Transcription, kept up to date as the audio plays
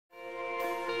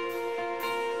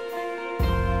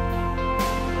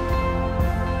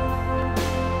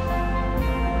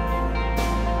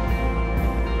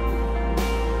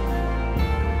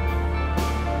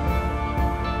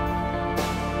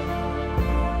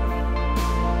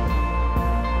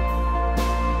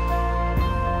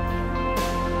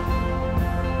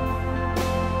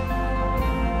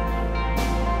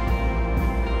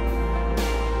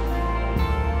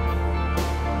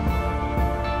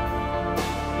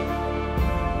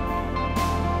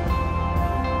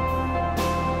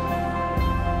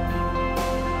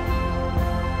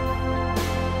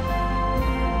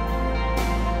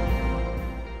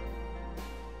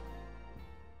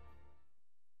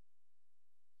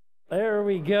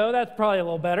we go. That's probably a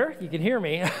little better. You can hear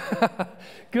me.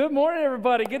 Good morning,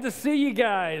 everybody. Good to see you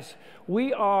guys.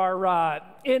 We are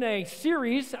in a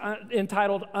series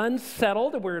entitled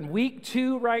Unsettled. We're in week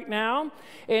 2 right now.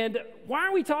 And why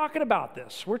are we talking about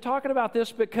this? We're talking about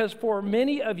this because for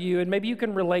many of you, and maybe you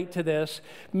can relate to this,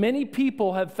 many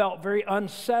people have felt very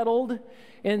unsettled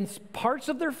in parts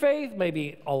of their faith,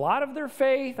 maybe a lot of their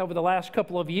faith. Over the last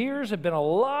couple of years have been a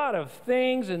lot of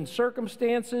things and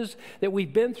circumstances that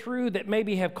we've been through that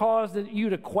maybe have caused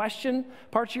you to question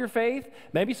parts of your faith.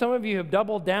 Maybe some of you have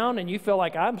doubled down and you feel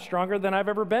like I'm stronger than I've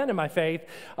ever been in my faith.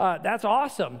 That's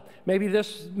awesome. Maybe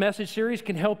this message series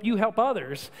can help you help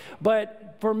others.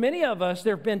 But for many of us,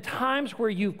 there have been times where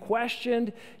you've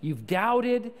questioned, you've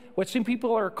doubted, what some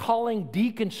people are calling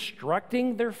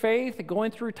deconstructing their faith,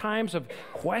 going through times of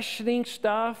questioning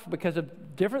stuff because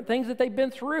of different things that they've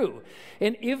been through.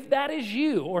 And if that is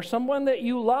you or someone that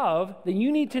you love, then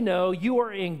you need to know you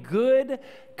are in good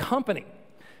company.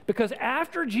 Because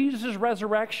after Jesus'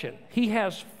 resurrection, he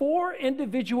has 4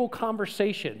 individual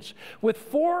conversations with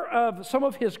 4 of some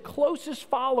of his closest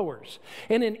followers.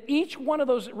 And in each one of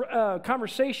those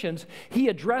conversations, he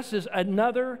addresses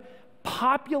another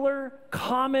popular,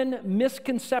 common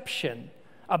misconception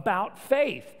about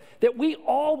faith that we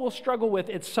all will struggle with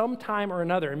at some time or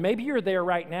another. And maybe you're there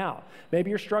right now. Maybe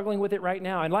you're struggling with it right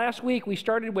now. And last week, we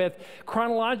started with,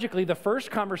 chronologically, the first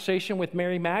conversation with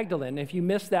Mary Magdalene. If you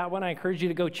missed that one, I encourage you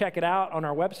to go check it out on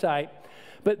our website.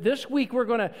 But this week, we're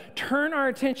going to turn our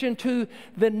attention to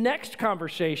the next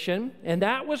conversation, and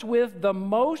that was with the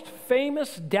most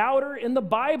famous doubter in the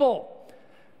Bible,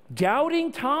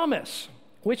 Doubting Thomas,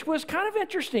 which was kind of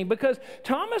interesting because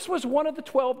Thomas was one of the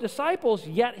 12 disciples,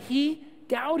 yet he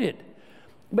doubted.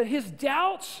 But his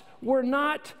doubts were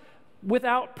not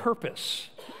without purpose.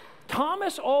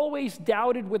 Thomas always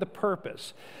doubted with a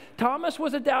purpose. Thomas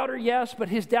was a doubter, yes, but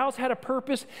his doubts had a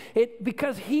purpose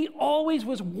because he always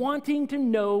was wanting to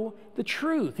know the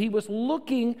truth. He was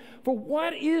looking for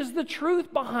what is the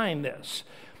truth behind this.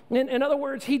 In other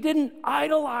words, he didn't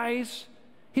idolize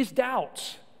his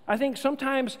doubts. I think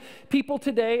sometimes people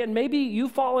today, and maybe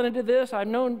you've fallen into this, I've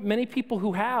known many people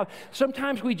who have,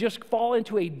 sometimes we just fall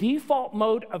into a default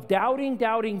mode of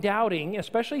doubting,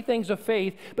 especially things of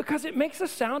faith, because it makes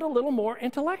us sound a little more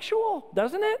intellectual,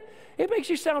 doesn't it? It makes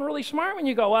you sound really smart when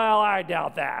you go, well, I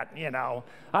doubt that,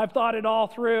 I've thought it all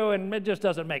through and it just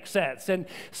doesn't make sense. And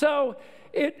so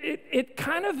it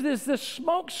kind of is this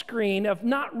smoke screen of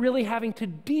not really having to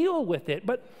deal with it.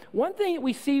 But one thing that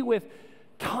we see with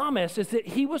Thomas is that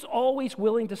he was always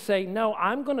willing to say, no,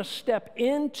 I'm going to step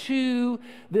into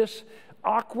this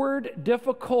awkward,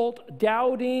 difficult,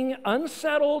 doubting,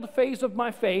 unsettled phase of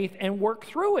my faith and work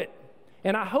through it.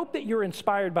 And I hope that you're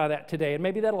inspired by that today, and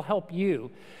maybe that'll help you.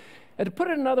 And to put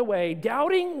it another way,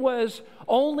 doubting was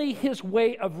only his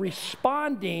way of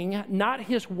responding, not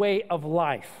his way of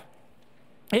life.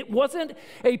 It wasn't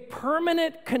a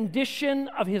permanent condition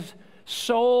of his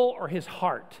soul or his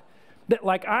heart. That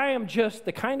like I am just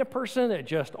the kind of person that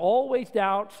just always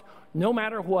doubts no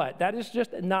matter what. That is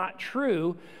just not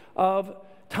true of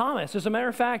Thomas. As a matter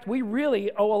of fact, we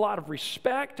really owe a lot of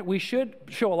respect. We should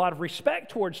show a lot of respect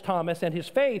towards Thomas and his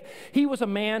faith. He was a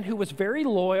man who was very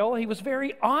loyal. He was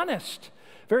very honest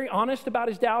about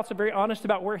his doubts and very honest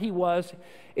about where he was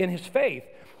in his faith.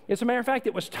 As a matter of fact,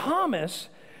 it was Thomas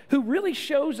who really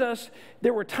shows us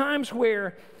there were times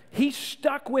where he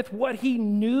stuck with what he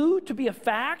knew to be a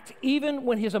fact, even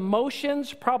when his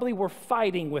emotions probably were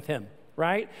fighting with him,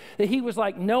 right? That he was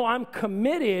like, no, I'm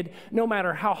committed no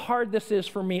matter how hard this is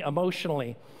for me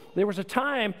emotionally. There was a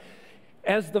time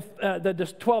as the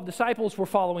 12 disciples were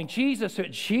following Jesus,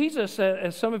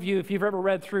 as some of you, if you've ever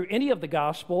read through any of the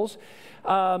Gospels,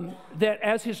 that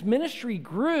as his ministry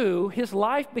grew, his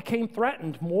life became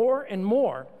threatened more and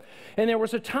more. And there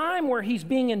was a time where he's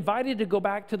being invited to go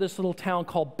back to this little town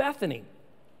called Bethany.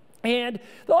 And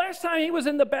the last time he was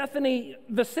in the Bethany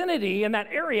vicinity, in that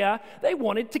area, they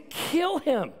wanted to kill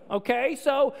him, okay?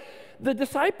 So the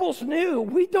disciples knew,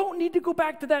 we don't need to go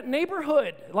back to that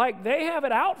neighborhood. Like, they have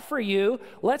it out for you.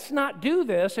 Let's not do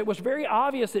this. It was very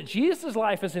obvious that Jesus'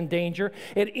 life is in danger,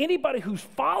 and anybody who's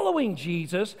following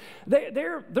Jesus,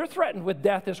 they're threatened with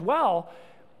death as well.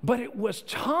 But it was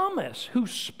Thomas who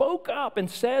spoke up and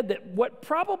said that what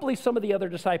probably some of the other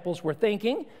disciples were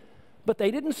thinking, but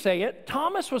they didn't say it.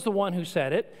 Thomas was the one who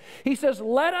said it. He says,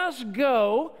 let us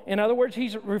go. In other words,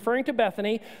 he's referring to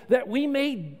Bethany, that we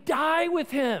may die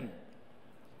with him.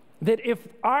 That if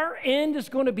our end is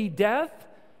going to be death,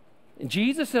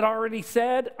 Jesus had already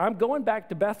said, I'm going back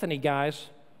to Bethany, guys.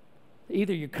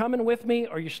 Either you're coming with me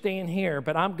or you're staying here,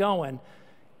 but I'm going.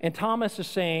 And Thomas is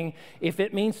saying, if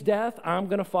it means death, I'm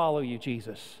going to follow you,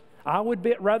 Jesus. I would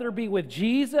rather be with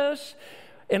Jesus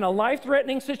in a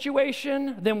life-threatening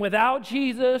situation than without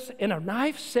Jesus in a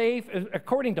nice-safe,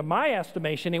 according to my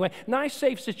estimation anyway,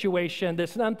 nice-safe situation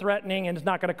that's unthreatening and is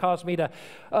not going to cause me to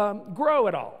grow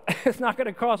at all. It's not going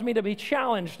to cause me to be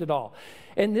challenged at all.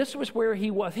 And this was where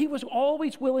he was. He was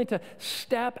always willing to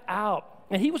step out.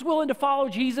 And he was willing to follow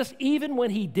Jesus even when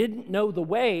he didn't know the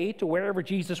way to wherever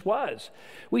Jesus was.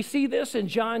 We see this in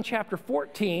John chapter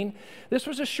 14. This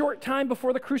was a short time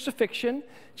before the crucifixion.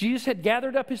 Jesus had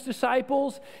gathered up his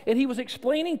disciples, and he was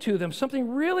explaining to them something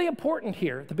really important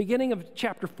here. At the beginning of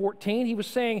chapter 14, he was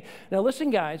saying, now listen,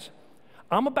 guys,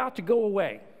 I'm about to go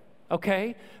away,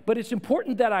 okay? But it's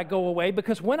important that I go away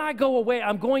because when I go away,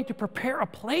 I'm going to prepare a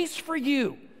place for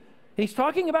you. He's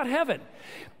talking about heaven,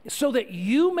 so that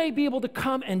you may be able to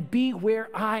come and be where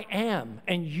I am,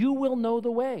 and you will know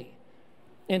the way.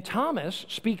 And Thomas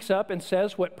speaks up and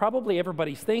says what probably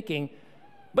everybody's thinking,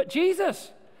 but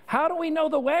Jesus, how do we know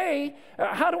the way?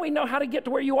 How do we know how to get to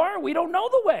where you are? We don't know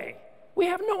the way. We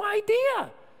have no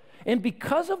idea. And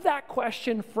because of that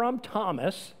question from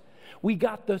Thomas, we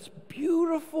got this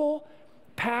beautiful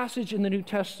passage in the New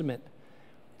Testament.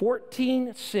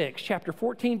 Chapter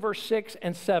 14, verse 6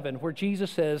 and 7, where Jesus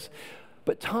says,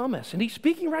 but Thomas, and he's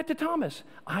speaking right to Thomas,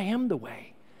 I am the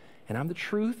way, and I'm the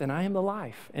truth, and I am the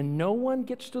life, and no one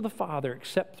gets to the Father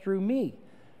except through me.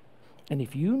 And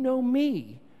if you know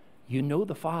me, you know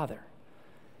the Father.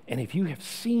 And if you have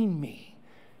seen me,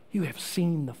 you have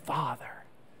seen the Father.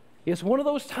 It's one of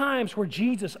those times where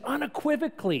Jesus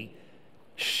unequivocally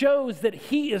shows that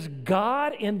he is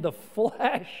God in the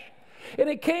flesh. And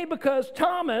it came because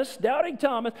Thomas, doubting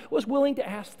Thomas, was willing to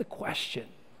ask the question.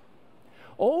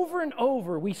 Over and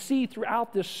over, we see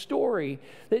throughout this story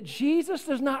that Jesus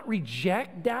does not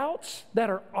reject doubts that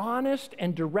are honest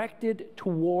and directed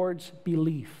towards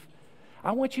belief.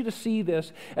 I want you to see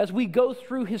this as we go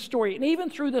through his story, and even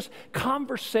through this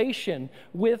conversation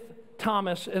with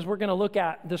Thomas, as we're going to look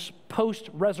at this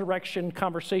post-resurrection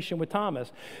conversation with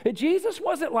Thomas. Jesus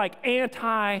wasn't like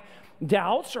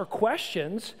anti-doubts or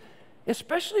questions,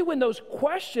 especially when those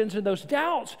questions and those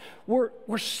doubts were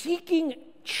seeking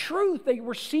truth. They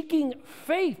were seeking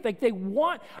faith. Like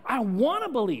I want to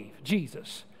believe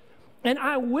Jesus. And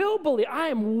I will believe. I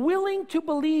am willing to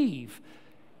believe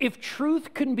if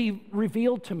truth can be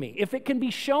revealed to me. If it can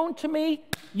be shown to me,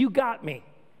 you got me,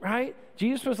 right?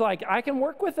 Jesus was like, I can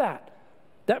work with that.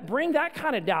 Bring that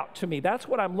kind of doubt to me. That's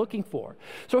what I'm looking for.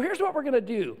 So here's what we're going to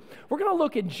do. We're going to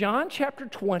look at John chapter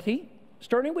 20,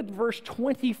 starting with verse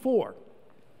 24.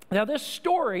 Now, this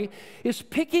story is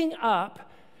picking up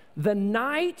the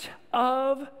night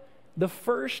of the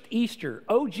first Easter,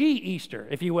 OG Easter,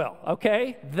 if you will,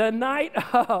 okay? The night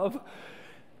of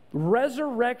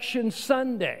Resurrection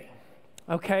Sunday,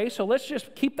 okay? So let's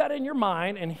just keep that in your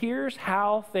mind, and here's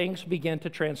how things begin to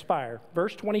transpire.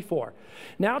 Verse 24.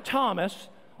 Now Thomas,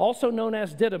 also known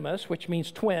as Didymus, which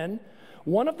means twin,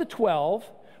 one of the 12,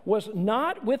 was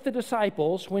not with the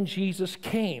disciples when Jesus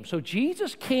came. So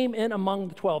Jesus came in among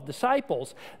the 12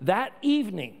 disciples that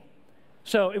evening.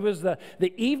 So it was the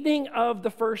evening of the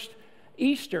first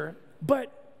Easter,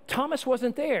 but Thomas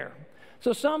wasn't there.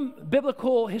 So some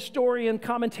biblical historian,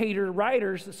 commentator,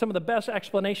 writers, some of the best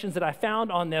explanations that I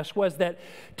found on this was that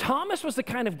Thomas was the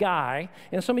kind of guy,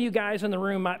 and some of you guys in the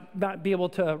room might not be able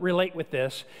to relate with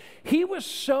this, he was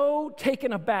so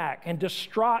taken aback and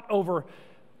distraught over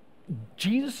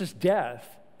Jesus' death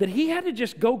that he had to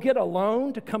just go get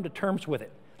alone to come to terms with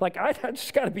it. Like, I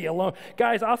just got to be alone.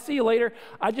 Guys, I'll see you later.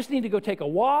 I just need to go take a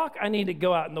walk. I need to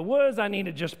go out in the woods. I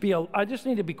just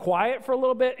need to be quiet for a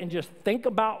little bit and just think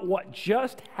about what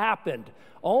just happened.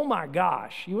 Oh my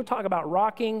gosh. You would talk about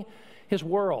rocking his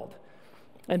world.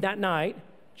 And that night,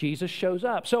 Jesus shows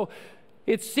up. So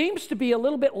it seems to be a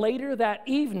little bit later that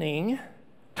evening,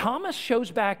 Thomas shows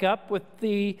back up with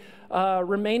the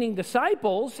remaining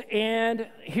disciples, and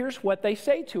here's what they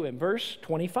say to him. Verse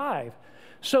 25.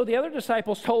 So the other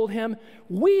disciples told him,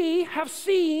 we have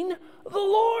seen the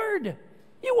Lord.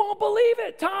 You won't believe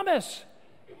it, Thomas.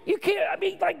 You can't,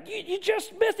 you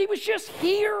just missed. He was just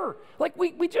here. Like,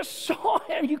 we just saw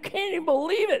him. You can't even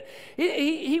believe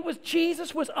it.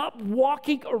 Jesus was up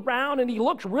walking around, and he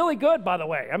looks really good, by the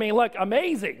way. I mean, look,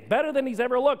 amazing. Better than he's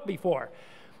ever looked before.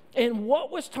 And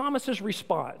what was Thomas's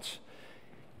response?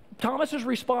 Thomas's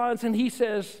response, and he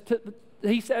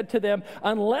said to them,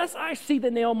 unless I see the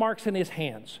nail marks in his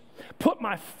hands, put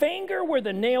my finger where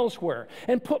the nails were,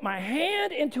 and put my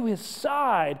hand into his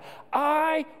side,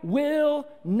 I will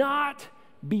not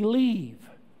believe.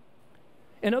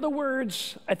 In other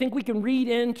words, I think we can read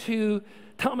into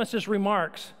Thomas's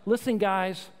remarks. Listen,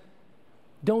 guys,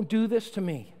 don't do this to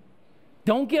me.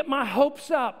 Don't get my hopes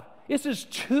up. This is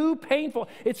too painful.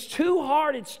 It's too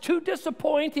hard. It's too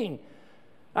disappointing.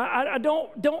 I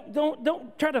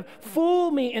don't try to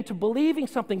fool me into believing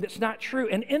something that's not true.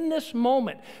 And in this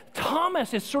moment,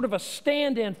 Thomas is sort of a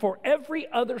stand-in for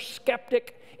every other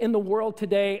skeptic in the world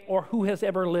today or who has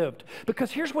ever lived.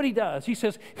 Because here's what he does. He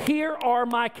says, here are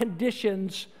my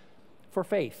conditions for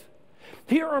faith.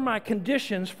 Here are my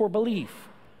conditions for belief.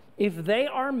 If they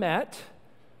are met,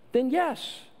 then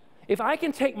yes. If I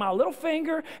can take my little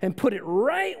finger and put it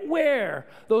right where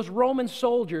those Roman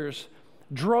soldiers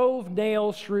drove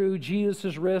nails through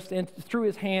Jesus' wrist and through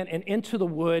his hand and into the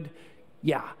wood,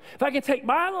 yeah. If I can take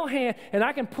my little hand and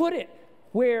I can put it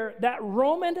where that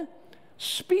Roman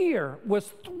spear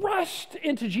was thrust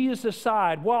into Jesus'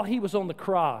 side while he was on the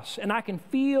cross, and I can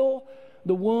feel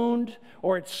the wound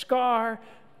or its scar,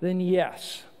 then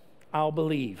yes, I'll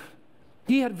believe.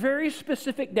 He had very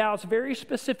specific doubts, very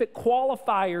specific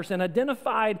qualifiers, and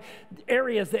identified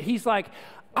areas that he's like,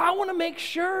 I want to make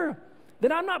sure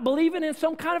that I'm not believing in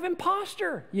some kind of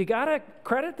imposter. You got to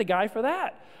credit the guy for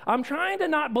that. I'm trying to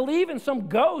not believe in some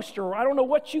ghost, or I don't know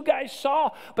what you guys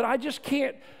saw, but I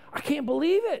can't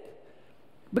believe it.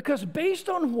 Because based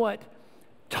on what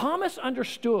Thomas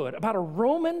understood about a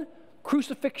Roman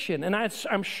crucifixion, and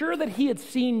I'm sure that he had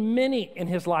seen many in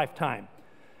his lifetime,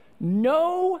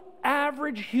 no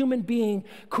average human being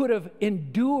could have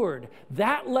endured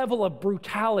that level of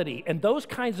brutality and those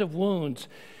kinds of wounds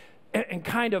and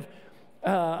kind of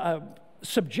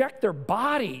subject their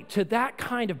body to that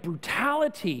kind of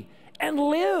brutality and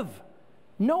live.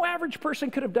 No average person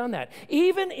could have done that.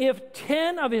 Even if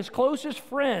 10 of his closest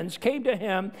friends came to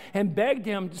him and begged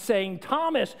him, saying,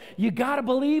 Thomas, you got to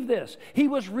believe this. He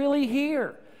was really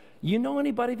here. You know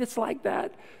anybody that's like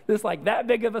that? That's like that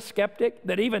big of a skeptic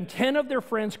that even 10 of their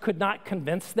friends could not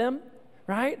convince them,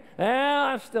 right? Well,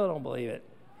 I still don't believe it.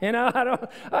 You know,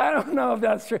 I don't know if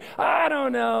that's true. I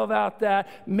don't know about that.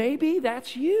 Maybe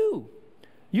that's you.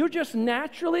 You're just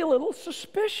naturally a little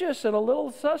suspicious and a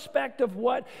little suspect of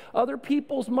what other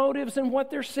people's motives and what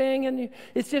they're saying, and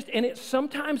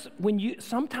sometimes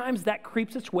that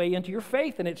creeps its way into your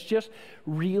faith, and it's just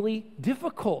really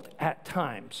difficult at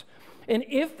times. And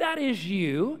if that is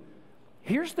you,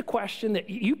 here's the question that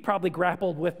you probably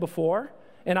grappled with before,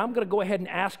 and I'm going to go ahead and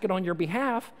ask it on your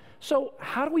behalf. So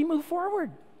how do we move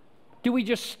forward? Do we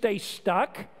just stay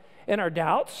stuck in our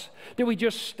doubts? Do we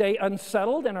just stay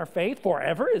unsettled in our faith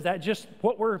forever? Is that just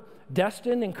what we're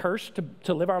destined and cursed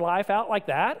to live our life out like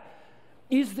that?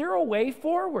 Is there a way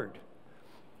forward?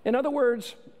 In other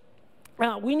words,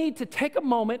 we need to take a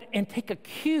moment and take a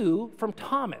cue from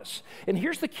Thomas. And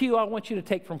here's the cue I want you to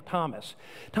take from Thomas.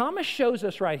 Thomas shows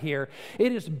us right here,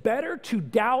 it is better to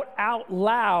doubt out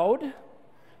loud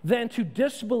than to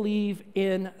disbelieve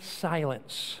in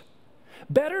silence.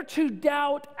 Better to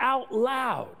doubt out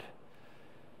loud.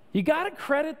 You got to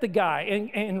credit the guy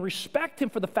and respect him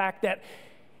for the fact that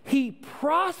he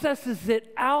processes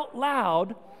it out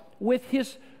loud with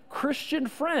his Christian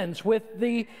friends, with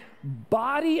the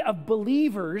body of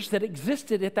believers that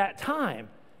existed at that time.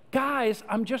 Guys,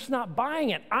 I'm just not buying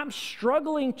it. I'm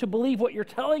struggling to believe what you're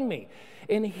telling me.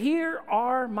 And here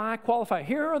are my qualifiers.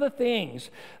 Here are the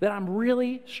things that I'm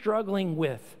really struggling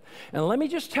with. And let me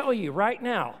just tell you right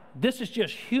now, this is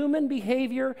just human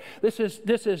behavior. This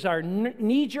is our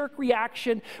knee-jerk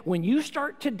reaction. When you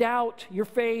start to doubt your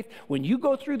faith, when you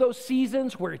go through those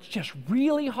seasons where it's just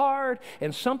really hard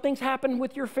and something's happened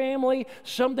with your family,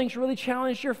 something's really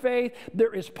challenged your faith,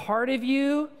 there is part of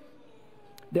you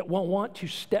that won't want to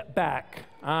step back.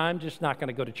 I'm just not going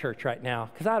to go to church right now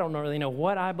because I don't really know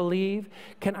what I believe.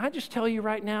 Can I just tell you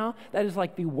right now, that is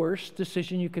like the worst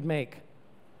decision you could make.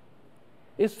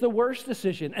 It's the worst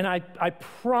decision, and I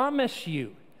promise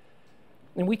you,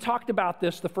 and we talked about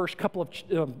this the first couple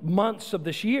of months of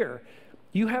this year,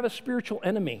 you have a spiritual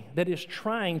enemy that is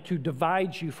trying to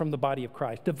divide you from the body of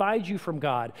Christ, divide you from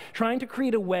God, trying to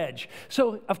create a wedge.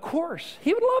 So, of course,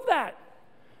 he would love that.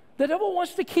 The devil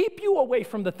wants to keep you away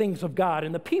from the things of God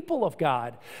and the people of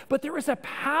God. But there is a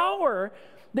power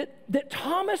that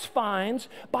Thomas finds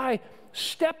by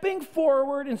stepping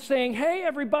forward and saying, hey,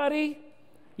 everybody,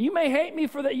 you may hate me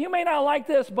for that. You may not like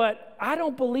this, but I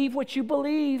don't believe what you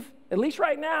believe, at least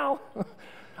right now.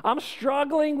 I'm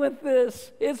struggling with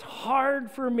this. It's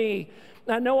hard for me.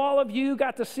 I know all of you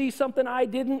got to see something I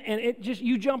didn't, and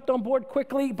you jumped on board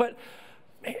quickly, but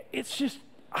it's just,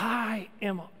 I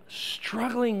am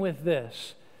struggling with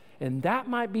this. And that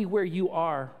might be where you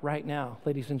are right now,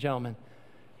 ladies and gentlemen.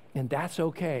 And that's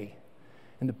okay.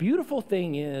 And the beautiful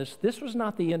thing is, this was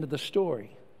not the end of the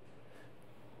story.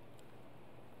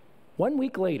 1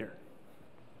 week later,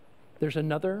 there's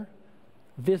another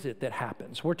visit that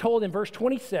happens. We're told in verse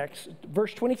 26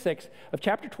 of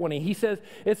chapter 20,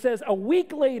 it says, a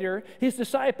week later, his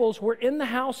disciples were in the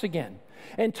house again,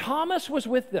 and Thomas was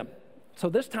with them. So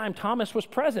this time, Thomas was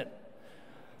present.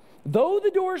 Though the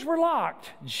doors were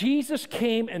locked, Jesus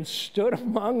came and stood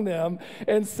among them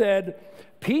and said,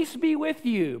 peace be with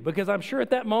you. Because I'm sure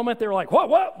at that moment they were like, what,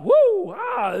 woo,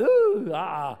 ah, ooh,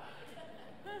 ah.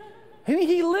 I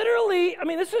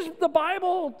mean, this is the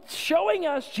Bible showing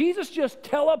us Jesus just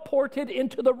teleported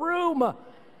into the room.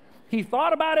 He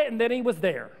thought about it and then he was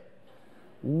there.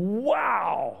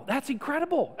 Wow, that's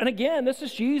incredible. And again, this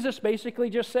is Jesus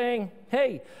basically just saying,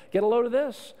 hey, get a load of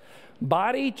this.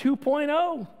 Body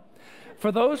 2.0.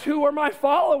 For those who are my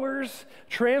followers,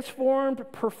 transformed,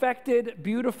 perfected,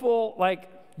 beautiful, like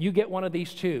you get one of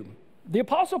these too. The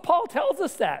Apostle Paul tells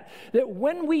us that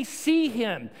when we see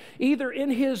him, either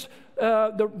in his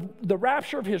the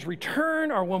rapture of his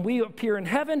return or when we appear in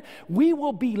heaven, we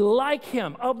will be like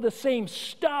him, of the same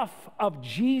stuff of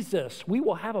Jesus. We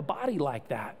will have a body like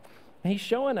that. And he's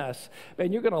showing us,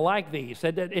 and you're going to like these.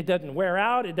 It doesn't wear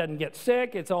out. It doesn't get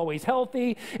sick. It's always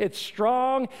healthy. It's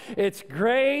strong. It's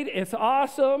great. It's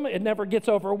awesome. It never gets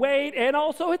overweight. And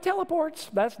also it teleports.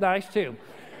 That's nice too.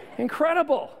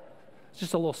 Incredible.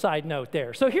 Just a little side note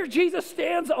there. So here Jesus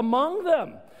stands among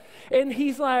them. And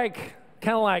he's like,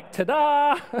 kind of like,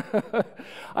 ta-da.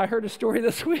 I heard a story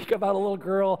this week about a little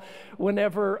girl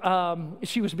whenever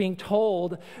she was being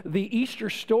told the Easter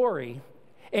story,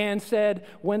 and said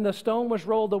when the stone was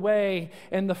rolled away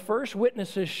and the first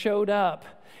witnesses showed up,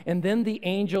 and then the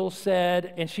angel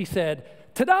said, and she said,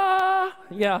 ta-da!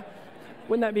 Yeah,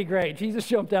 wouldn't that be great? Jesus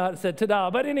jumped out and said, ta-da.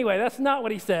 But anyway, that's not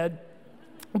what he said.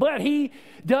 But he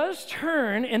does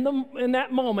turn in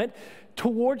that moment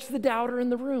towards the doubter in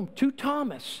the room, to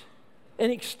Thomas,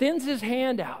 and extends his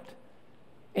hand out.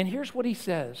 And here's what he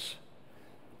says.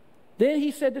 Then he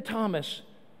said to Thomas,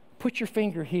 put your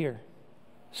finger here.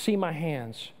 See my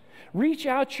hands. Reach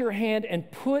out your hand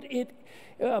and put it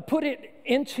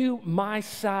into my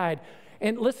side.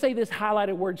 And let's say this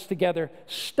highlighted words together.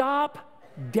 Stop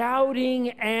doubting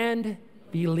and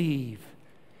believe.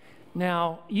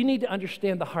 Now, you need to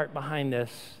understand the heart behind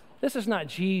this. This is not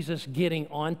Jesus getting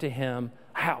onto him.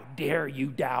 How dare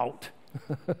you doubt?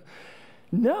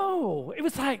 No, it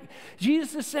was like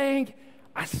Jesus is saying,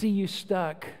 I see you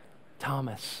stuck,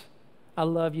 Thomas. I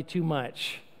love you too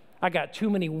much. I got too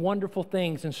many wonderful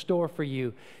things in store for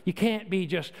you. You can't be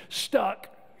just stuck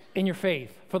in your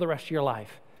faith for the rest of your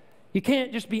life. You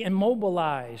can't just be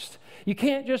immobilized. You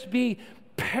can't just be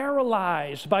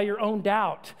paralyzed by your own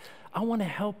doubt. I want to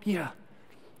help you.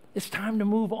 It's time to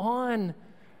move on.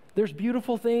 There's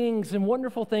beautiful things and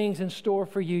wonderful things in store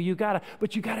for you.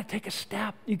 But you got to take a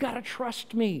step. You got to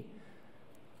trust me.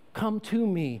 Come to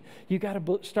me. You got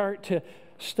to start to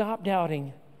stop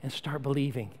doubting and start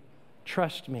believing.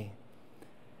 Trust me.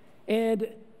 And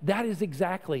that is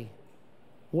exactly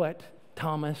what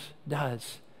Thomas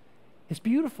does. It's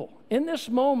beautiful. In this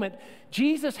moment,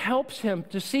 Jesus helps him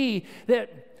to see that,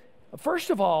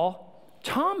 first of all,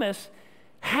 Thomas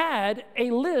had a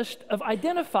list of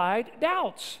identified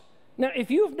doubts. Now,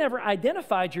 if you've never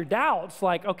identified your doubts,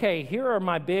 like, okay, here are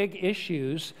my big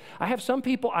issues. I have some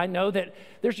people I know that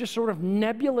there's just sort of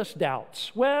nebulous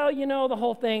doubts. Well, the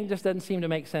whole thing just doesn't seem to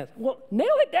make sense. Well,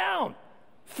 nail it down.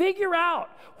 Figure out,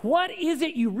 what is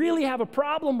it you really have a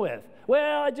problem with?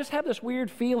 Well, I just have this weird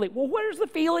feeling. Well, where's the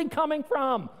feeling coming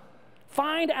from?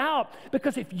 Find out,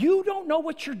 because if you don't know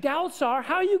what your doubts are,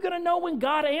 how are you going to know when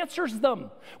God answers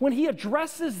them, when he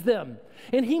addresses them?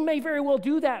 And he may very well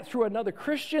do that through another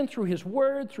Christian, through his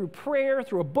word, through prayer,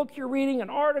 through a book you're reading, an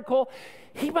article.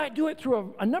 He might do it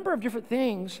through a number of different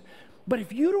things, but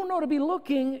if you don't know to be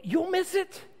looking, you'll miss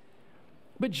it.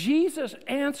 But Jesus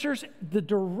answers the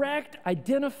direct,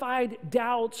 identified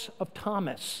doubts of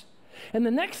Thomas. And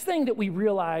the next thing that we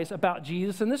realize about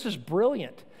Jesus, and this is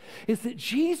brilliant, is that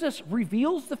Jesus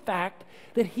reveals the fact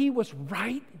that he was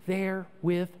right there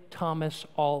with Thomas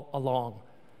all along.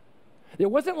 There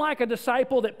wasn't like a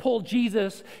disciple that pulled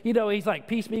Jesus, he's like,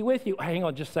 peace be with you. Hang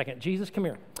on just a second. Jesus, come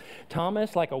here.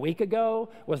 Thomas, like a week ago,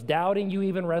 was doubting you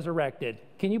even resurrected.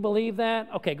 Can you believe that?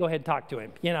 Okay, go ahead and talk to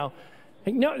him. No,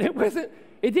 it wasn't.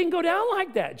 It didn't go down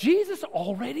like that. Jesus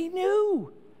already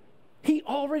knew. He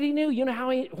already knew. You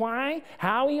know why?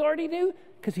 How he already knew?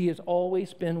 Because he has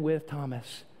always been with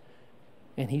Thomas.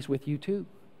 And he's with you too.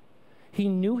 He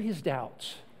knew his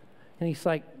doubts. And he's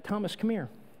like, Thomas, come here.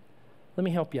 Let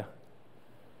me help you.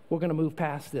 We're going to move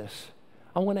past this.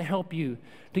 I want to help you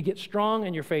to get strong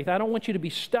in your faith. I don't want you to be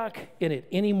stuck in it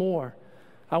anymore.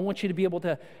 I want you to be able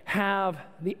to have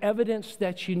the evidence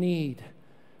that you need.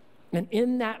 And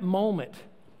in that moment,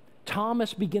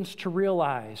 Thomas begins to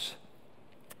realize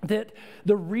that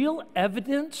the real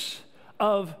evidence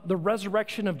of the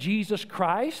resurrection of Jesus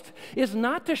Christ is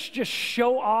not to just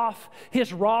show off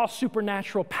his raw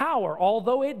supernatural power,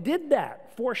 although it did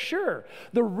that for sure.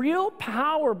 The real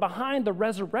power behind the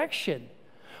resurrection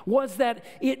was that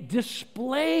it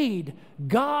displayed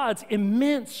God's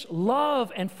immense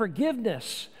love and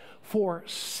forgiveness for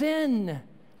sin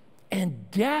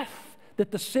and death that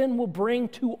the sin will bring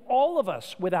to all of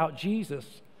us without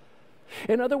Jesus.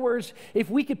 In other words,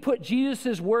 if we could put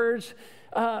Jesus' words,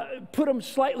 put them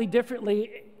slightly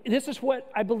differently, this is what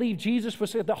I believe Jesus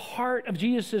was at the heart of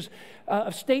Jesus'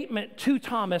 statement to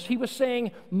Thomas. He was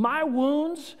saying, my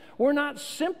wounds were not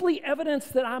simply evidence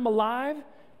that I'm alive.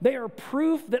 They are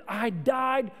proof that I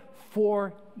died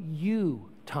for you,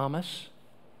 Thomas.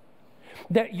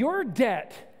 That your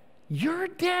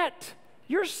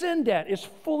sin debt is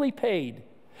fully paid.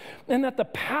 And that the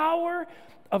power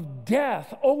of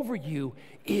death over you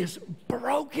is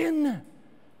broken.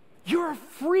 You're a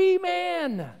free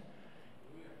man.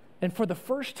 And for the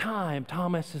first time,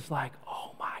 Thomas is like,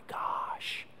 oh my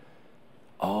gosh.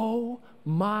 Oh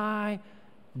my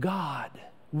God.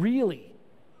 Really?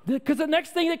 Because the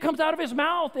next thing that comes out of his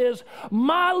mouth is,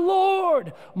 my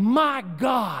Lord, my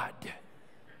God.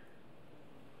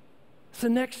 It's the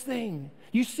next thing.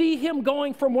 You see him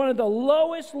going from one of the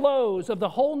lowest lows of the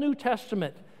whole New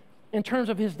Testament in terms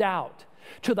of his doubt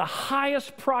to the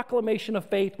highest proclamation of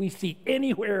faith we see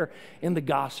anywhere in the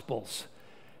Gospels.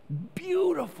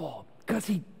 Beautiful, because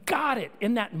he got it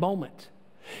in that moment.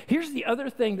 Here's the other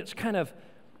thing that's kind of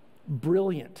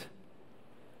brilliant,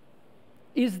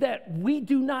 is that we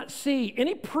do not see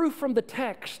any proof from the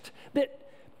text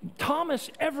that Thomas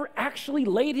ever actually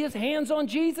laid his hands on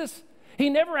Jesus. He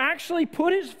never actually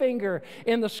put his finger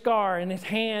in the scar and his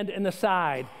hand in the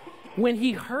side. When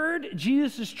he heard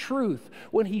Jesus' truth,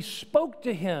 when he spoke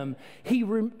to him, he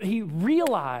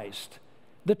realized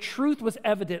the truth was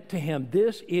evident to him.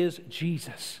 This is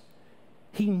Jesus.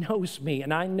 He knows me,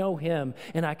 and I know him,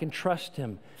 and I can trust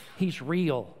him. He's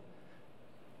real.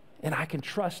 And I can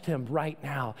trust him right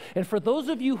now. And for those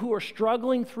of you who are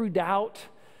struggling through doubt,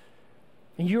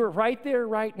 and you're right there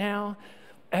right now,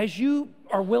 as you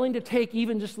are willing to take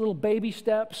even just little baby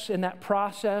steps in that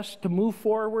process to move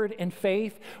forward in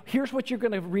faith, here's what you're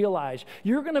going to realize.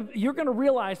 You're going to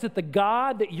realize that the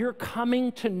God that you're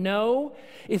coming to know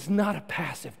is not a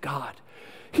passive God.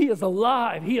 He is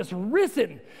alive. He is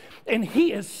risen. And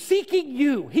he is seeking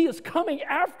you. He is coming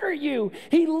after you.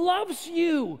 He loves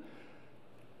you.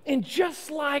 And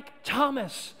just like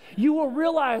Thomas, you will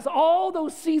realize all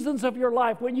those seasons of your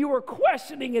life when you were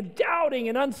questioning and doubting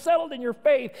and unsettled in your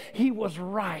faith, he was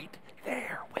right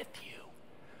there with you.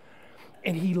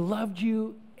 And he loved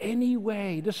you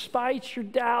anyway, despite your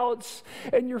doubts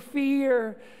and your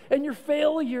fear and your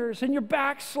failures and your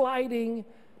backsliding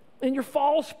and your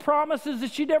false promises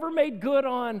that you never made good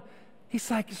on. He's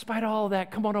like, despite all of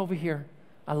that, come on over here.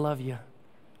 I love you.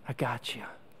 I got you.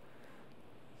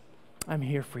 I'm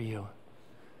here for you.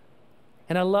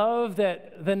 And I love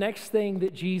that the next thing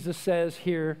that Jesus says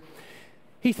here,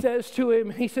 he says to him,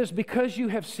 he says, because you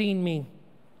have seen me,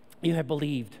 you have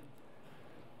believed.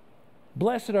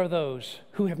 Blessed are those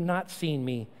who have not seen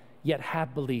me, yet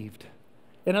have believed.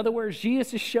 In other words,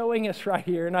 Jesus is showing us right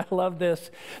here, and I love this,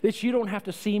 that you don't have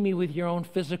to see me with your own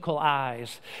physical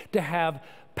eyes to have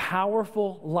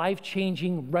powerful,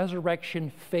 life-changing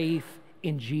resurrection faith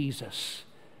in Jesus.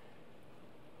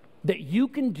 That you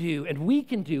can do, and we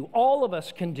can do, all of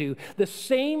us can do, the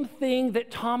same thing that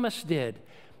Thomas did.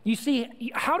 You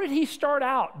see, how did he start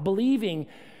out believing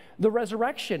the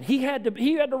resurrection? He had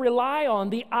to rely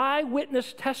on the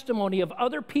eyewitness testimony of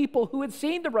other people who had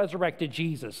seen the resurrected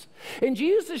Jesus. And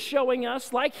Jesus is showing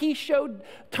us, like he showed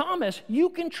Thomas, you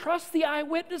can trust the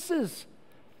eyewitnesses.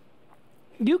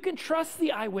 You can trust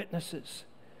the eyewitnesses.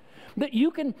 That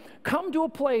you can come to a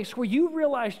place where you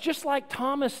realize, just like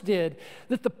Thomas did,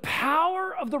 that the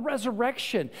power of the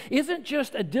resurrection isn't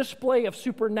just a display of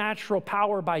supernatural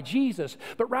power by Jesus,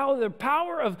 but rather the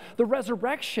power of the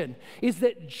resurrection is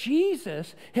that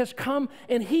Jesus has come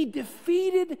and he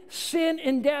defeated sin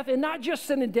and death, and not just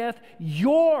sin and death,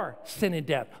 your sin and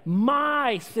death,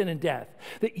 my sin and death.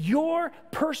 That your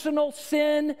personal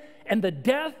sin and the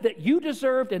death that you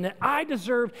deserved and that I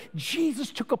deserved,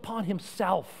 Jesus took upon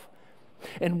himself.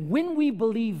 And when we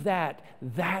believe that,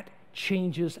 that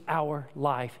changes our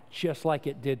life just like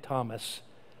it did Thomas.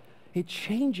 It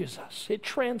changes us. It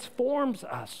transforms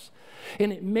us.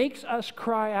 And it makes us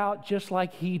cry out just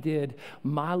like he did,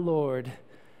 my Lord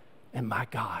and my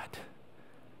God.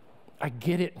 I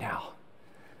get it now.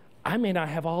 I may not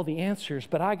have all the answers,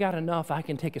 but I got enough I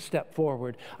can take a step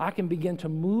forward. I can begin to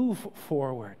move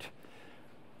forward.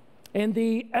 And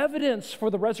the evidence for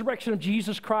the resurrection of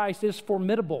Jesus Christ is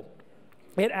formidable.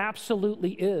 It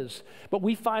absolutely is. But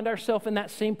we find ourselves in that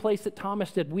same place that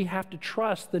Thomas did. We have to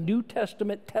trust the New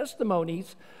Testament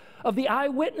testimonies of the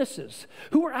eyewitnesses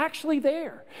who were actually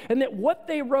there, and that what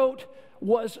they wrote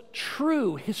was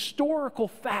true historical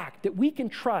fact that we can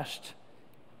trust,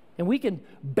 and we can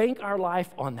bank our life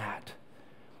on that.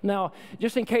 Now,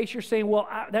 just in case you're saying, well,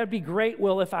 that would be great,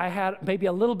 Will, if I had maybe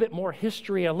a little bit more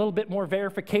history, a little bit more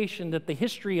verification that the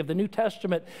history of the New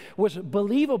Testament was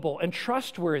believable and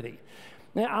trustworthy.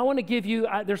 Now, I want to give you,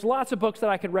 there's lots of books that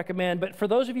I could recommend, but for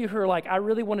those of you who are like, I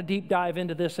really want to deep dive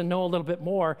into this and know a little bit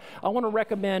more, I want to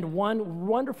recommend one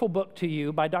wonderful book to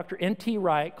you by Dr. N.T.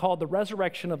 Wright called The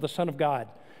Resurrection of the Son of God.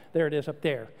 There it is up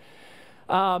there.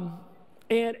 And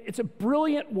it's a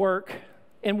brilliant work,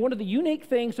 and one of the unique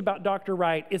things about Dr.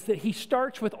 Wright is that he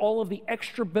starts with all of the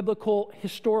extra biblical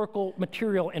historical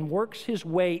material and works his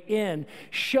way in,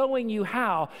 showing you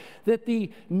how that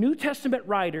the New Testament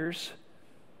writers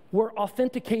were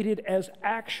authenticated as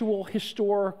actual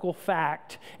historical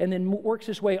fact, and then works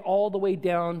his way all the way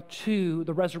down to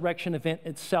the resurrection event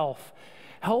itself,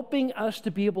 helping us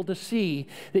to be able to see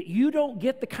that you don't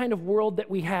get the kind of world that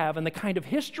we have and the kind of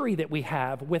history that we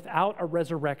have without a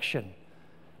resurrection.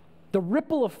 The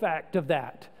ripple effect of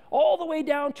that, all the way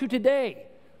down to today,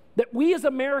 that we as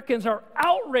Americans are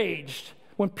outraged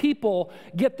when people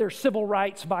get their civil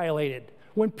rights violated,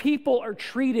 when people are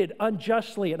treated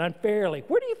unjustly and unfairly.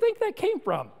 Where do you think that came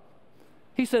from?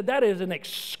 He said that is an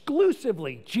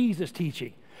exclusively Jesus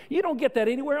teaching. You don't get that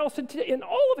anywhere else in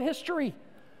all of history.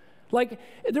 Like,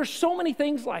 there's so many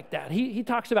things like that he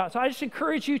talks about. So I just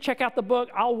encourage you, check out the book.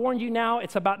 I'll warn you now,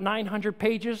 it's about 900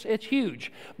 pages. It's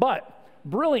huge, but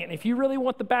brilliant. If you really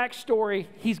want the backstory,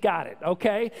 he's got it,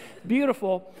 okay?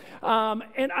 Beautiful.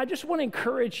 And I just want to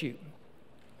encourage you,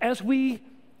 as we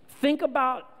think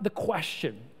about the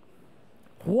question,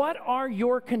 what are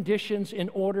your conditions in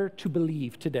order to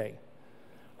believe today?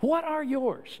 What are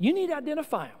yours? You need to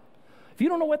identify them. If you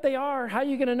don't know what they are, how are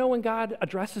you going to know when God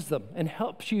addresses them and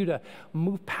helps you to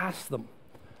move past them?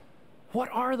 What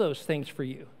are those things for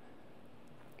you?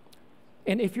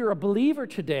 And if you're a believer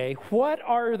today, what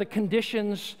are the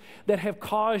conditions that have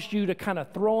caused you to kind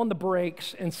of throw on the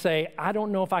brakes and say, I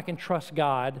don't know if I can trust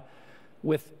God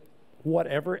with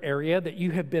whatever area that you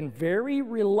have been very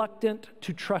reluctant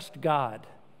to trust God?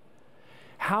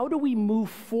 How do we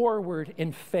move forward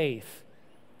in faith?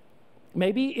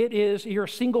 Maybe it is you're a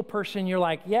single person, you're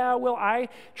like, yeah, well, I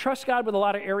trust God with a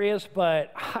lot of areas,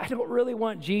 but I don't really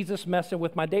want Jesus messing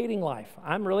with my dating life.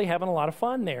 I'm really having a lot of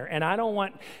fun there, and I don't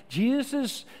want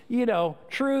Jesus'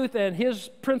 truth and his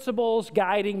principles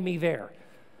guiding me there.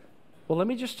 Well, let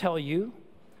me just tell you,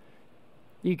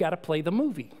 you got to play the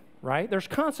movie. Right? There's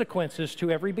consequences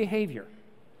to every behavior.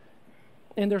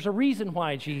 And there's a reason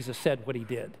why Jesus said what he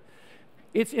did.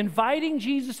 It's inviting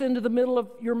Jesus into the middle of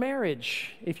your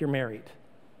marriage if you're married.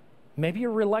 Maybe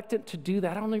you're reluctant to do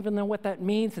that. I don't even know what that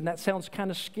means, and that sounds kind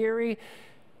of scary.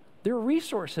 There are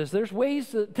resources. There's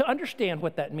ways to understand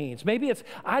what that means. Maybe it's,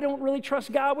 I don't really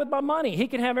trust God with my money. He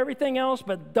can have everything else,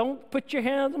 but don't put your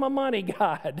hands on my money,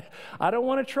 God. I don't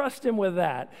want to trust him with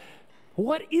that.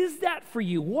 What is that for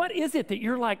you? What is it that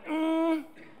you're like, I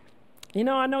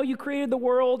know you created the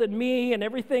world and me and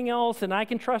everything else, and I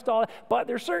can trust all that, but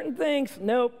there's certain things,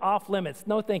 nope, off limits.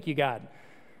 No, thank you, God.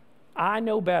 I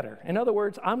know better. In other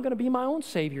words, I'm going to be my own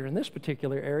savior in this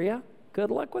particular area. Good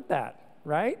luck with that,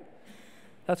 right?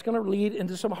 That's going to lead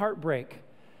into some heartbreak.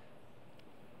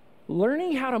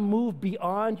 Learning how to move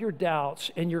beyond your doubts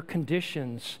and your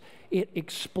conditions, it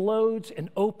explodes and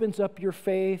opens up your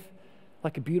faith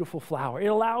like a beautiful flower. It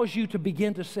allows you to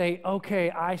begin to say,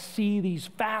 okay, I see these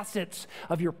facets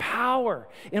of your power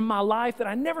in my life that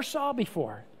I never saw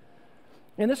before.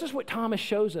 And this is what Thomas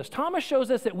shows us. Thomas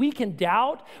shows us that we can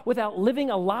doubt without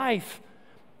living a life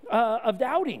of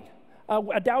doubting,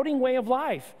 a doubting way of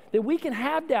life. That we can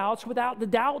have doubts without the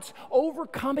doubts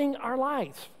overcoming our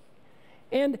life.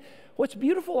 And what's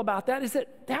beautiful about that is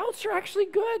that doubts are actually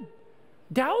good.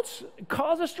 Doubts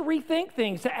cause us to rethink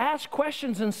things, to ask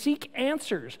questions and seek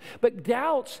answers. But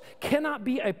doubts cannot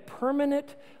be a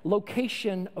permanent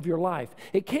location of your life.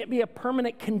 It can't be a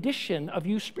permanent condition of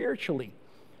you spiritually.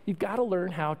 You've got to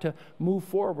learn how to move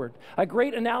forward. A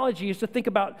great analogy is to think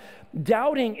about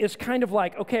doubting is kind of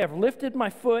like, okay, I've lifted my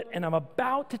foot and I'm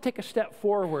about to take a step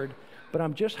forward, but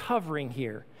I'm just hovering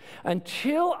here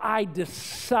until I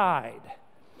decide,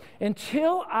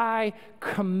 until I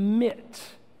commit.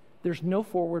 There's no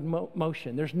forward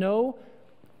motion. There's no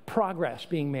progress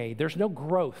being made. There's no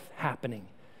growth happening.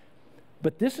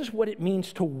 But this is what it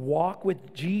means to walk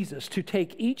with Jesus, to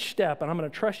take each step, and I'm going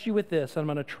to trust you with this, and I'm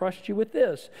going to trust you with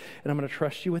this, and I'm going to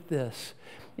trust you with this.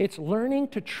 It's learning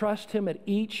to trust him at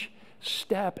each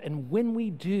step, and when we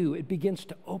do, it begins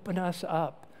to open us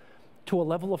up to a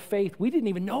level of faith we didn't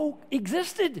even know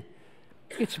existed.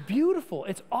 It's beautiful.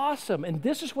 It's awesome. And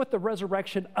this is what the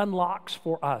resurrection unlocks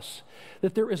for us,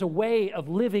 that there is a way of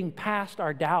living past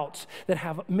our doubts that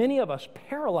have many of us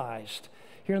paralyzed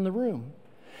here in the room.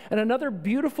 And another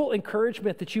beautiful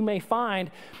encouragement that you may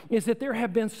find is that there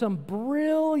have been some of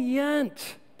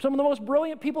the most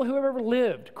brilliant people who have ever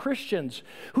lived, Christians,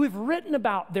 who have written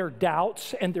about their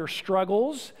doubts and their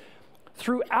struggles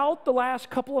throughout the last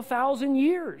couple of thousand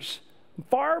years.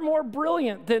 Far more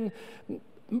brilliant than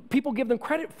people give them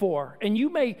credit for. And you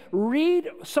may read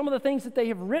some of the things that they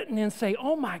have written and say,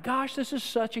 oh my gosh, this is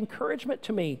such encouragement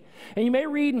to me. And you may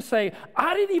read and say,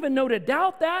 I didn't even know to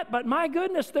doubt that, but my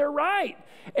goodness, they're right.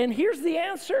 And here's the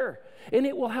answer. And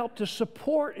it will help to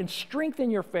support and strengthen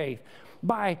your faith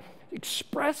by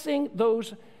expressing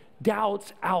those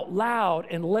doubts out loud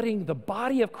and letting the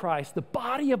body of Christ, the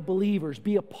body of believers,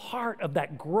 be a part of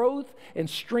that growth and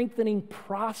strengthening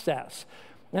process.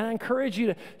 And I encourage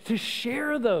you to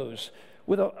share those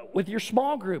with your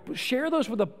small group. Share those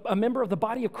with a member of the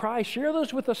body of Christ. Share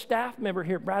those with a staff member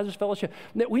here at Brazos Fellowship,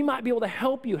 that we might be able to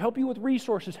help you with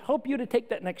resources, help you to take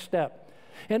that next step.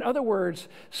 In other words,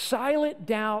 silent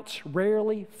doubts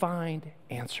rarely find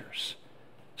answers.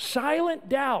 Silent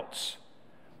doubts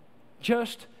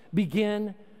just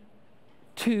begin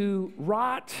to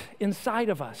rot inside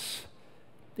of us.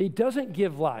 It doesn't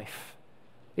give life.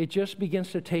 It just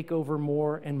begins to take over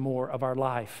more and more of our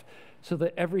life so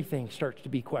that everything starts to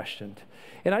be questioned.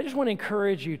 And I just want to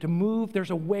encourage you to move. There's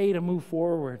a way to move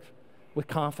forward with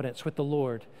confidence with the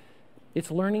Lord. It's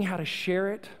learning how to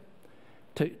share it,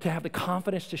 to have the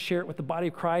confidence to share it with the body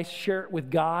of Christ, share it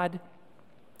with God,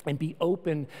 and be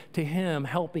open to him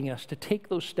helping us to take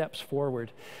those steps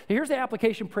forward. Now, here's the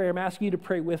application prayer. I'm asking you to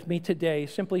pray with me today,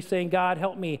 simply saying, God,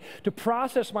 help me to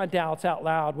process my doubts out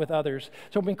loud with others.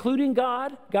 So I'm including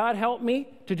God. God, help me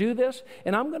to do this,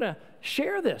 and I'm going to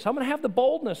share this. I'm going to have the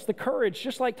boldness, the courage,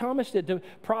 just like Thomas did, to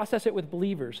process it with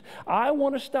believers. I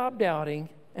want to stop doubting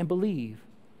and believe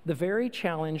the very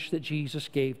challenge that Jesus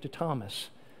gave to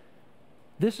Thomas.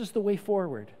 This is the way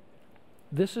forward.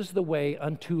 This is the way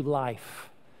unto life.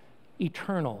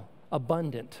 Eternal,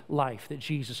 abundant life that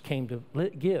Jesus came to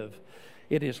give.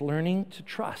 It is learning to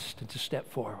trust and to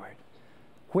step forward.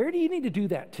 Where do you need to do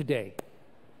that today?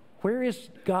 Where is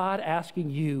God asking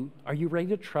you, are you ready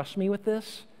to trust me with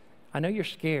this? I know you're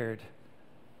scared.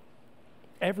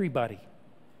 Everybody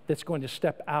that's going to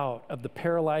step out of the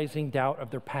paralyzing doubt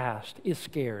of their past is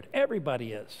scared.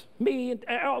 Everybody is. Me,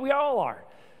 and we all are.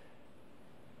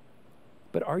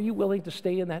 But are you willing to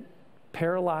stay in that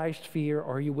paralyzed fear,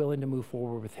 or are you willing to move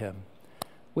forward with him?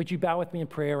 Would you bow with me in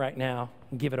prayer right now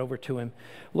and give it over to him?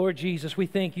 Lord Jesus, we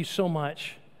thank you so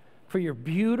much for your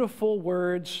beautiful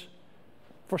words,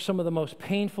 for some of the most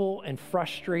painful and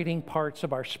frustrating parts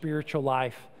of our spiritual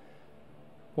life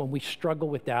when we struggle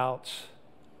with doubts.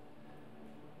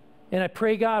 And I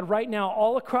pray, God, right now,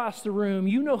 all across the room,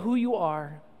 you know who you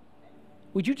are.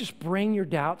 Would you just bring your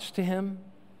doubts to him?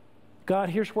 God,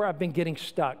 here's where I've been getting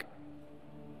stuck.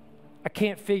 I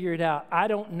can't figure it out. I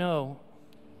don't know.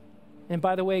 And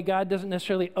by the way, God doesn't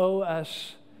necessarily owe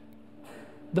us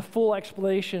the full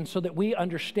explanation so that we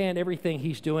understand everything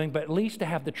he's doing, but at least to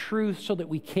have the truth so that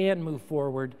we can move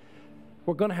forward.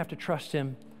 We're going to have to trust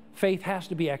him. Faith has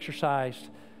to be exercised.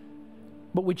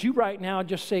 But would you right now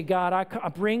just say, God, I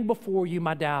bring before you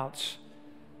my doubts.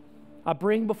 I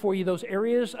bring before you those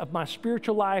areas of my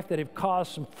spiritual life that have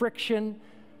caused some friction.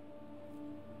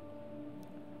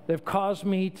 They've caused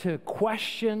me to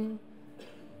question.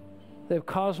 They've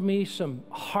caused me some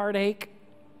heartache.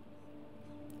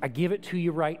 I give it to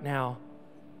you right now.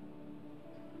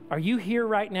 Are you here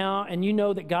right now and you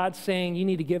know that God's saying, you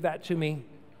need to give that to me?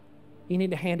 You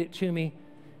need to hand it to me.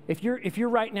 If you're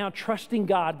right now trusting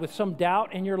God with some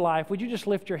doubt in your life, would you just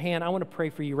lift your hand? I want to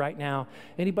pray for you right now.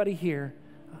 Anybody here?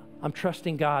 I'm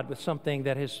trusting God with something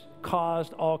that has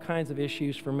caused all kinds of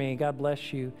issues for me. God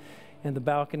bless you. In the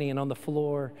balcony and on the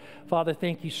floor. Father,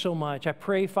 thank you so much. I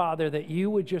pray, Father, that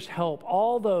you would just help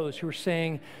all those who are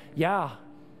saying, yeah,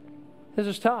 this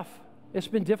is tough. It's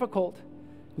been difficult.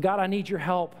 God, I need your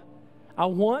help. I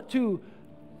want to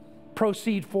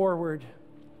proceed forward,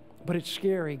 but it's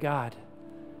scary, God.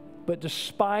 But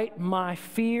despite my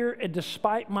fear and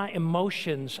despite my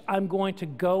emotions, I'm going to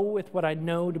go with what I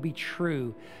know to be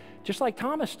true, just like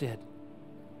Thomas did.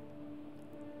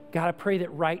 God, I pray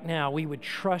that right now we would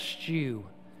trust you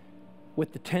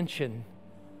with the tension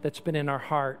that's been in our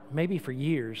heart, maybe for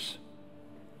years,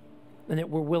 and that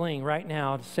we're willing right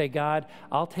now to say, God,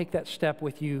 I'll take that step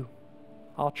with you.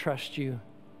 I'll trust you.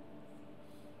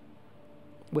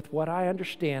 With what I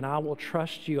understand, I will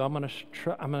trust you. I'm going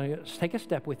to take a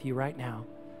step with you right now.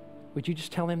 Would you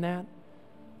just tell him that?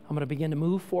 I'm going to begin to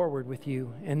move forward with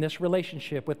you in this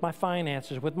relationship, with my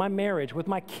finances, with my marriage, with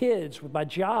my kids, with my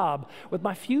job, with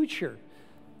my future.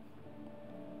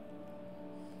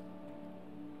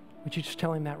 Would you just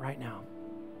tell him that right now?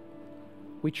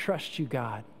 We trust you,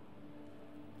 God.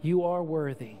 You are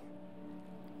worthy.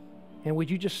 And would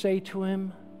you just say to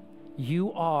him,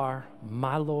 you are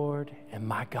my Lord and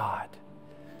my God,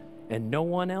 and no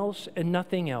one else and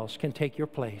nothing else can take your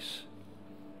place.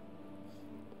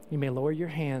 You may lower your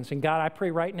hands. And God, I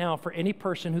pray right now for any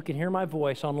person who can hear my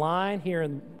voice online, here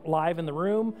and live in the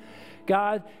room,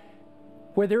 God,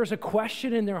 where there's a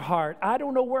question in their heart. I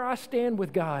don't know where I stand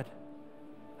with God.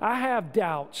 I have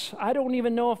doubts. I don't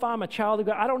even know if I'm a child of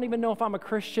God. I don't even know if I'm a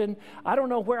Christian. I don't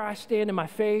know where I stand in my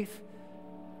faith.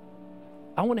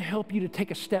 I want to help you to take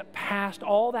a step past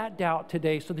all that doubt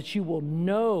today so that you will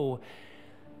know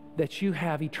that you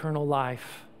have eternal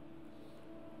life.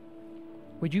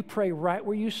 Would you pray right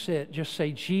where you sit? Just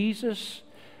say, Jesus,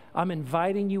 I'm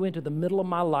inviting you into the middle of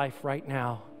my life right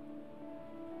now.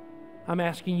 I'm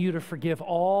asking you to forgive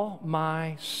all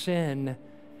my sin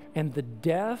and the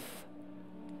death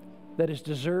that is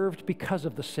deserved because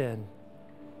of the sin.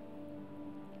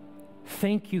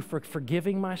 Thank you for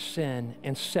forgiving my sin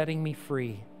and setting me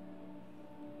free.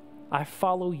 I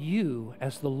follow you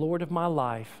as the Lord of my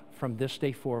life from this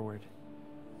day forward.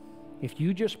 If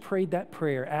you just prayed that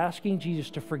prayer, asking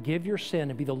Jesus to forgive your sin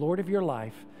and be the Lord of your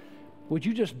life, would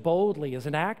you just boldly, as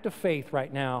an act of faith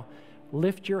right now,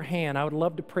 lift your hand? I would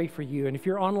love to pray for you. And if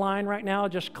you're online right now,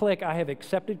 just click, I have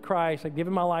accepted Christ. I've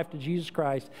given my life to Jesus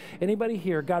Christ. Anybody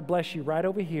here, God bless you, right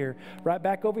over here, right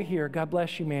back over here. God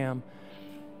bless you, ma'am.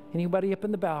 Anybody up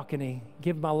in the balcony,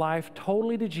 give my life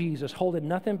totally to Jesus, holding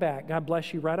nothing back. God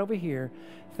bless you right over here.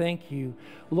 Thank you.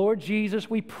 Lord Jesus,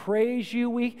 we praise you.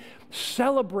 We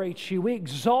celebrate you. We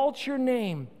exalt your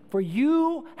name, for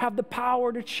you have the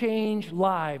power to change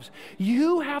lives.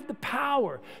 You have the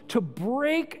power to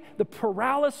break the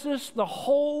paralysis, the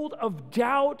hold of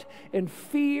doubt and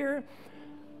fear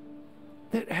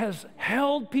that has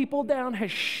held people down,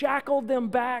 has shackled them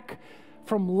back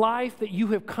from life that you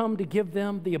have come to give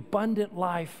them, the abundant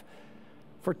life,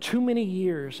 for too many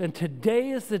years. And today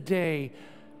is the day,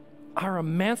 our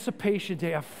emancipation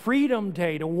day, a freedom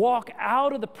day, to walk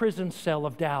out of the prison cell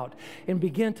of doubt and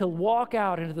begin to walk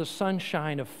out into the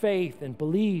sunshine of faith and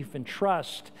belief and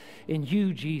trust in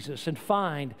you, Jesus, and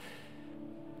find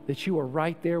that you are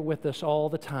right there with us all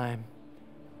the time.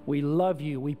 We love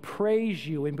you, we praise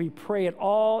you, and we pray it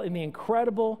all in the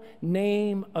incredible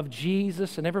name of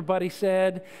Jesus. And everybody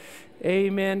said,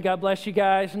 amen. God bless you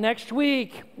guys. Next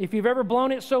week, if you've ever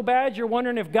blown it so bad you're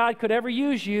wondering if God could ever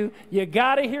use you, you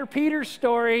got to hear Peter's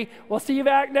story. We'll see you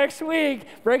back next week.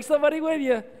 Bring somebody with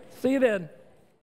you. See you then.